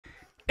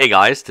Hey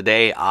guys,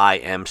 today I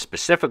am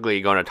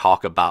specifically going to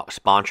talk about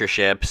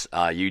sponsorships,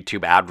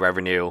 YouTube ad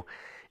revenue,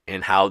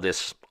 and how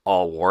this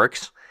all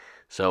works.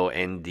 So,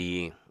 in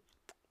the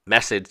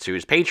message to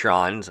his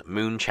Patreons,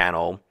 Moon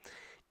Channel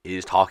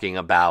is talking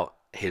about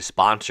his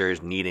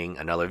sponsors needing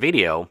another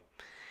video,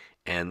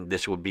 and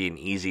this would be an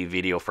easy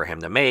video for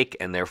him to make,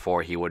 and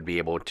therefore he would be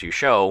able to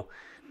show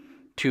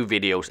 2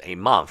 videos a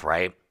month,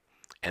 right?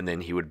 And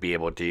then he would be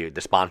able to, the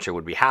sponsor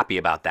would be happy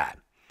about that.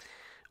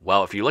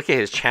 Well, if you look at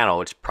his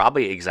channel, it's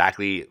probably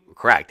exactly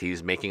correct.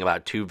 He's making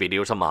about 2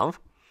 videos a month.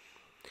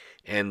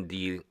 And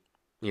the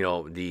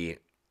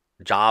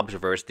Jobst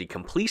versus the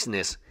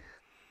Completionist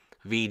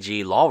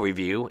VG law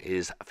review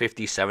is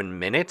 57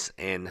 minutes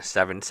and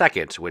 7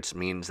 seconds, which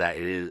means that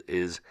it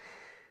is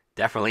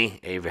definitely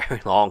a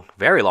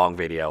very long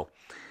video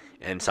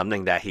and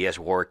something that he has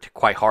worked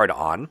quite hard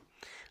on,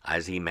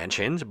 as he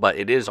mentions, but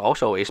it is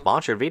also a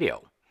sponsored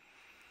video.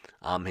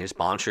 His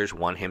sponsors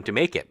want him to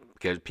make it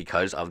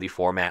because of the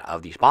format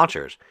of the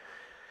sponsors.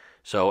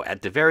 So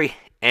at the very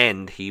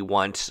end, he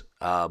wants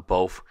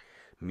both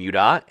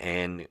Muta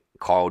and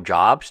Karl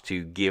Jobst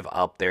to give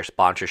up their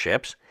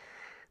sponsorships,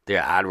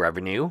 their ad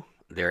revenue,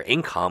 their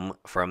income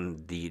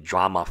from the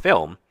drama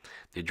film,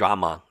 the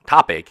drama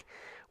topic,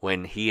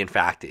 when he in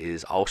fact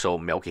is also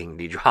milking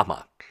the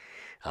drama.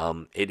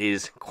 It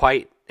is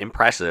quite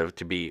impressive,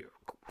 to be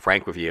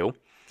frank with you,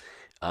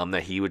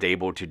 that he was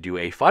able to do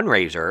a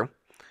fundraiser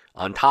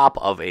on top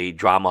of a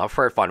drama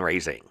for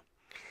fundraising.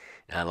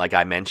 Like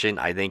I mentioned,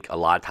 I think a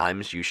lot of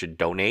times you should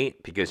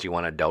donate because you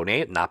want to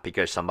donate, not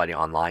because somebody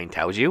online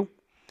tells you.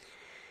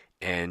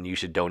 And you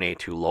should donate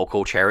to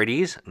local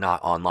charities,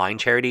 not online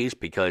charities,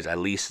 because at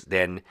least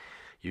then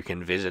you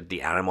can visit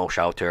the animal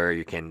shelter,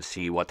 you can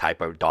see what type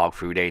of dog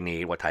food they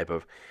need, what type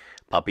of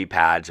puppy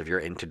pads, if you're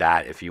into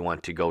that, if you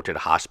want to go to the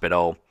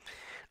hospital.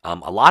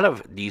 A lot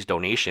of these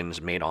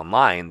donations made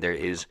online, there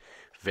is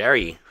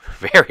very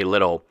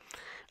little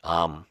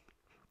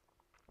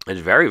there's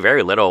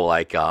very little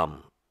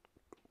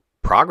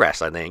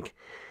progress, I think,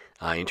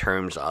 in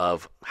terms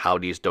of how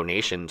these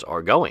donations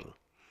are going.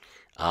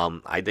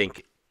 I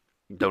think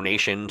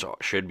donations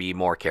should be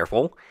more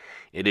careful.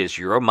 It is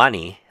your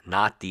money,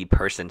 not the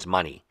person's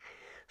money.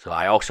 So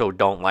I also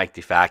don't like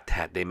the fact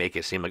that they make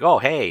it seem like, oh,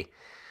 hey,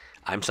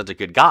 I'm such a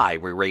good guy,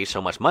 we raise so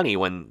much money,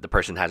 when the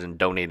person hasn't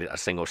donated a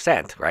single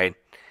cent, right?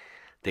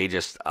 They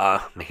just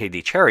made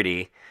the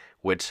charity,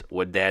 which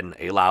would then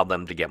allow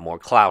them to get more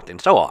clout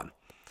and so on.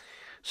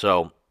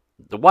 So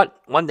the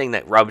one thing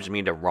that rubs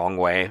me the wrong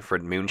way for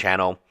the Moon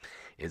Channel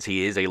is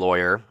he is a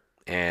lawyer,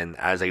 and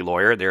as a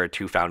lawyer, there are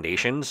 2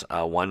 foundations.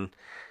 One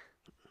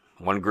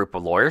group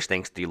of lawyers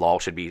thinks the law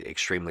should be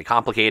extremely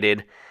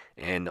complicated,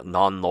 and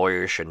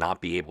non-lawyers should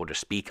not be able to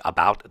speak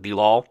about the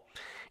law.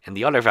 And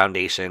the other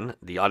foundation,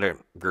 the other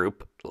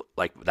group,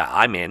 like that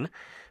I'm in,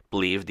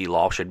 believe the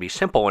law should be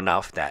simple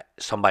enough that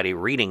somebody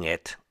reading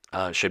it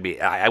should be.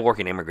 I work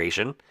in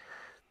immigration.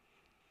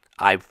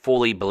 I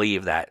fully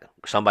believe that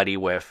somebody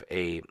with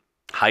a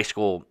high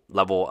school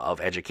level of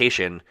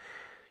education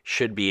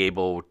should be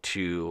able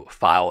to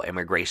file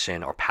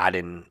immigration or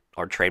patent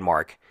or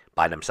trademark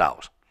by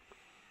themselves.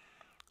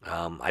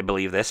 I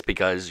believe this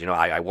because,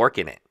 I work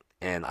in it,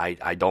 and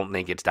I don't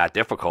think it's that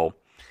difficult.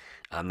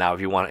 Now,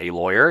 if you want a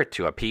lawyer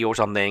to appeal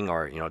something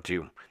or,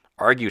 to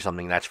argue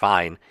something, that's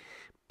fine.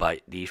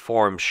 But the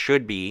forms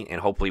should be, and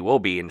hopefully will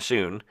be, and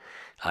soon,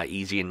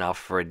 easy enough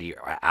for the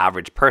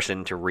average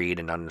person to read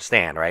and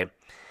understand, right?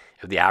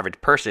 If the average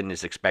person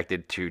is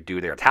expected to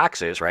do their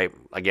taxes, right?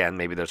 Again,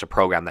 maybe there's a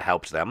program that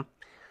helps them.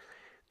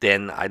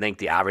 Then I think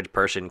the average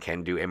person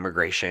can do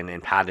immigration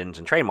and patents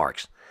and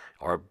trademarks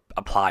or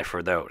apply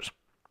for those.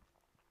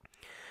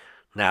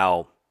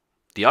 Now,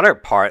 the other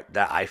part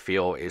that I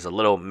feel is a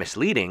little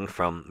misleading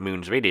from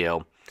Moon's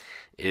video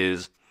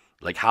is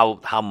like how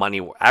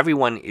money,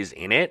 everyone is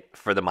in it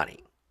for the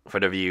money, for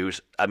the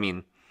views. I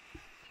mean,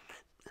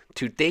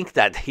 to think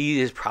that he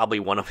is probably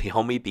one of the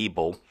only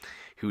people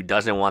who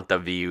doesn't want the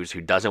views, who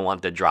doesn't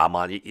want the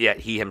drama, yet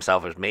he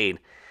himself has made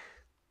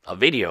a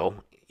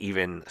video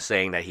even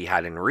saying that he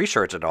hadn't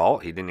researched at all,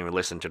 he didn't even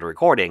listen to the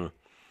recording,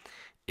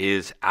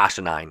 is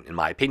asinine in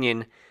my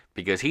opinion,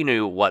 because he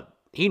knew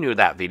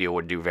that video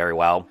would do very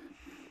well.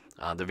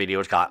 The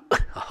video's got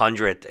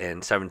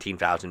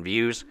 117,000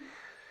 views.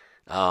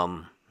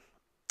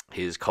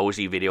 His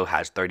cozy video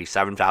has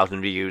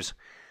 37,000 views.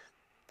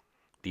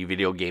 The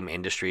video game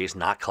industry is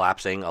not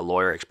collapsing. A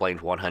lawyer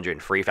explained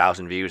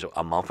 103,000 views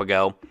a month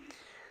ago.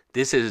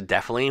 This is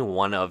definitely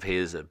one of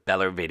his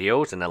better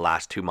videos in the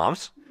last 2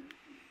 months.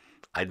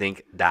 I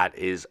think that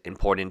is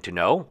important to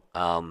know,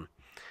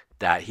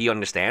 that he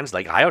understands,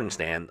 like I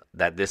understand,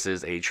 that this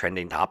is a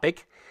trending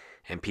topic,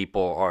 and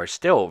people are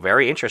still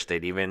very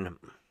interested, even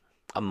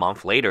a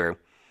month later,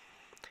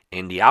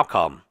 in the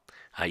outcome.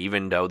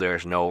 Even though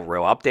there's no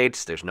real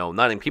updates, there's no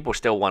nothing, people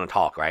still want to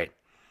talk, right?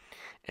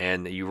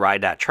 And you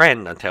ride that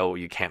trend until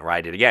you can't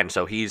ride it again.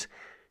 So he's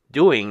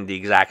doing the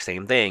exact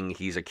same thing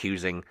he's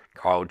accusing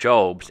Karl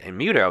Jobst and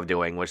Muta of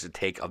doing, which is to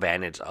take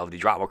advantage of the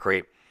drama,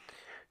 create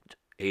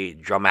a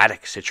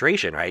dramatic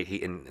situation, right?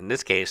 In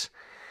this case,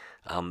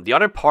 The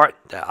other part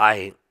that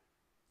I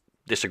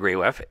disagree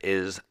with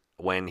is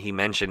when he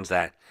mentions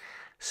that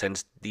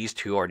since these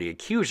two are the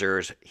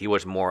accusers, he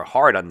was more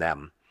hard on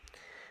them.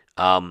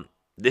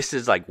 This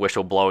is like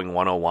whistleblowing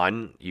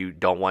 101. You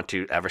don't want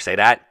to ever say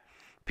that,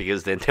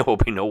 because then there will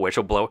be no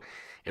whistleblower.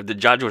 If the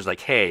judge was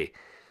like, hey,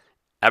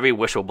 every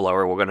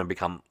whistleblower, we're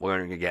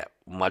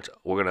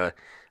gonna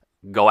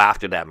go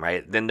after them,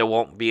 right? Then there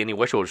won't be any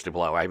whistles to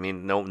blow. I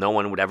mean, no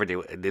one would ever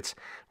do it. It's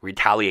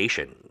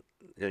retaliation,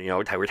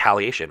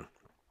 retaliation.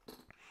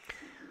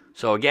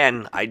 So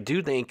again, I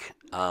do think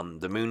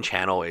the Moon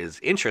channel is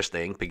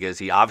interesting because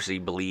he obviously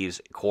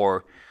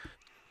Core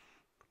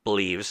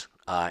believes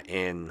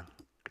in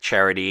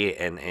charity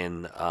and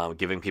in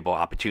giving people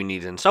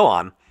opportunities and so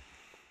on,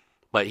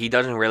 but he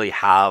doesn't really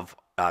have.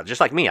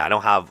 Just like me, I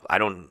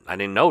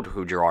didn't know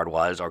who Gerard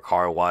was or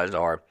Karl was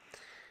or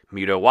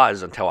Muto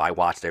was until I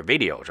watched their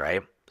videos,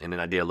 right? And then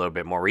I did a little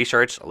bit more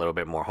research, a little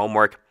bit more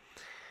homework.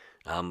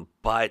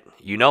 But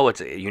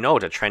it's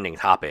a trending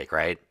topic,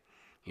 right?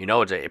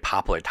 It's a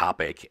popular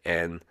topic,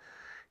 and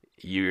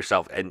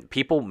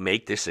people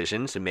make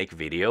decisions to make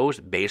videos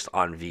based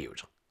on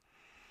views.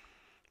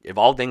 If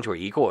all things were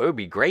equal, it would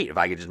be great if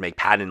I could just make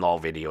patent law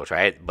videos,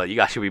 right? But you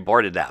guys should be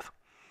bored to death.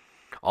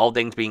 All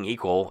things being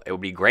equal, it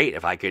would be great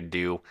if I could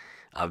do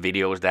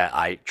videos that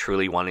I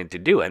truly wanted to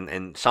do.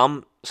 And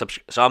some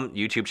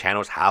YouTube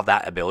channels have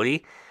that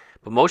ability,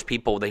 but most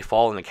people, they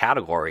fall in a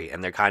category,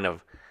 and they're kind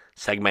of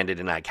segmented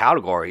in that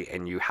category,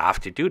 and you have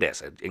to do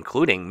this,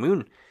 including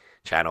Moon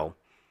channel,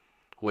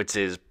 which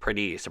is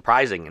pretty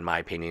surprising in my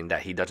opinion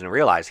that he doesn't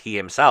realize he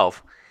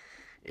himself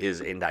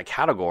is in that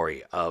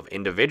category of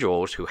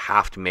individuals who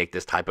have to make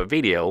this type of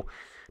video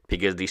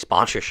because the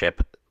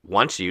sponsorship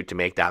wants you to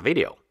make that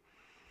video.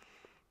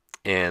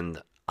 And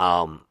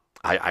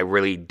I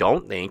really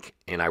don't think,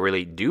 and I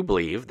really do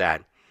believe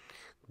that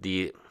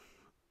in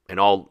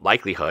all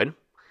likelihood,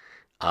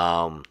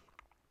 it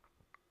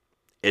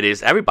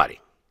is everybody.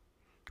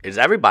 Is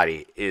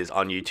everybody is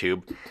on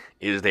YouTube,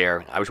 is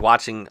there. I was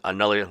watching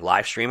another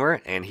live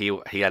streamer, and he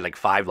had like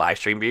 5 live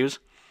stream views.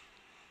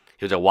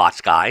 He was a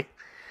Watts guy,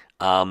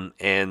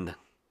 and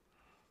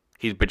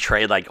he's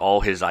betrayed like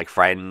all his like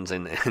friends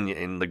and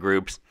in the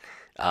groups,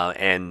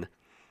 and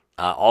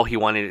all he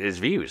wanted is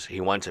views. He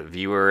wants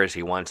viewers.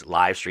 He wants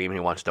live stream. He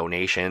wants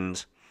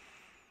donations.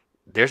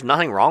 There's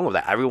nothing wrong with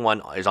that.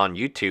 Everyone is on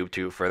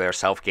YouTube for their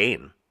self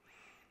gain,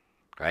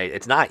 right?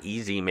 It's not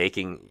easy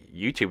making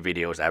YouTube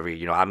videos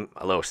I'm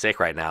a little sick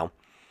right now,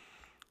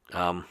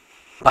 but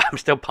I'm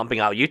still pumping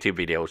out YouTube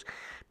videos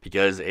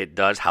because it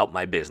does help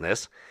my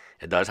business.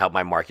 It does help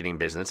my marketing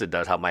business. It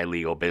does help my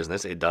legal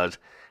business. It does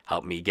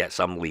help me get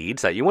some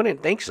leads that you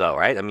wouldn't think so,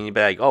 right? I mean, you'd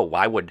be like, oh,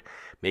 why would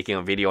making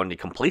a video on the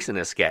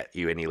completionist get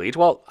you any leads?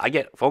 Well, I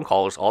get phone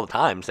calls all the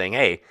time saying,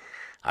 hey,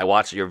 I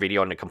watched your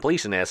video on the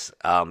completionist.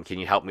 Can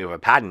you help me with a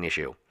patent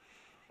issue?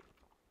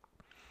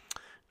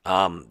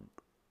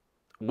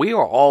 We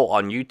are all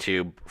on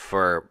YouTube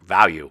for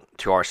value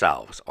to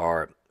ourselves,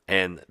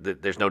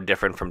 there's no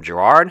different from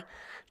Gerard,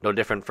 no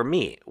different from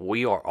me.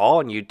 We are all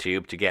on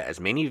YouTube to get as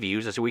many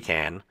views as we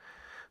can,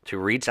 to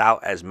reach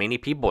out as many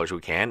people as we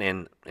can,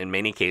 and in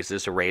many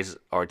cases to raise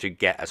or to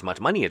get as much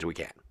money as we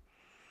can.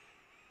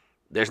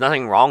 There's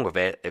nothing wrong with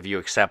it if you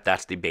accept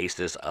that's the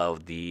basis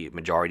of the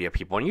majority of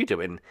people on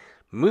YouTube. And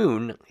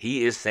Moon,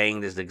 he is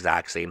saying this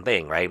exact same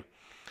thing, right?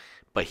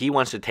 But he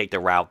wants to take the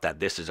route that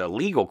this is a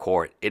legal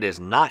court. It is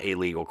not a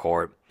legal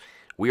court.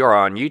 We are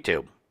on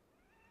YouTube.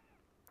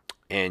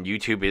 And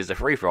YouTube is a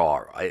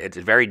free-for-all. It's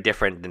very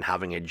different than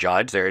having a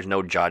judge. There is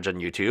no judge on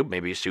YouTube.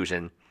 Maybe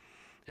Susan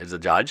is the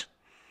judge.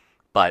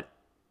 But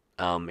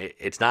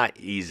it's not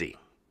easy.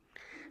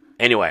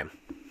 Anyway,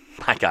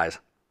 bye guys.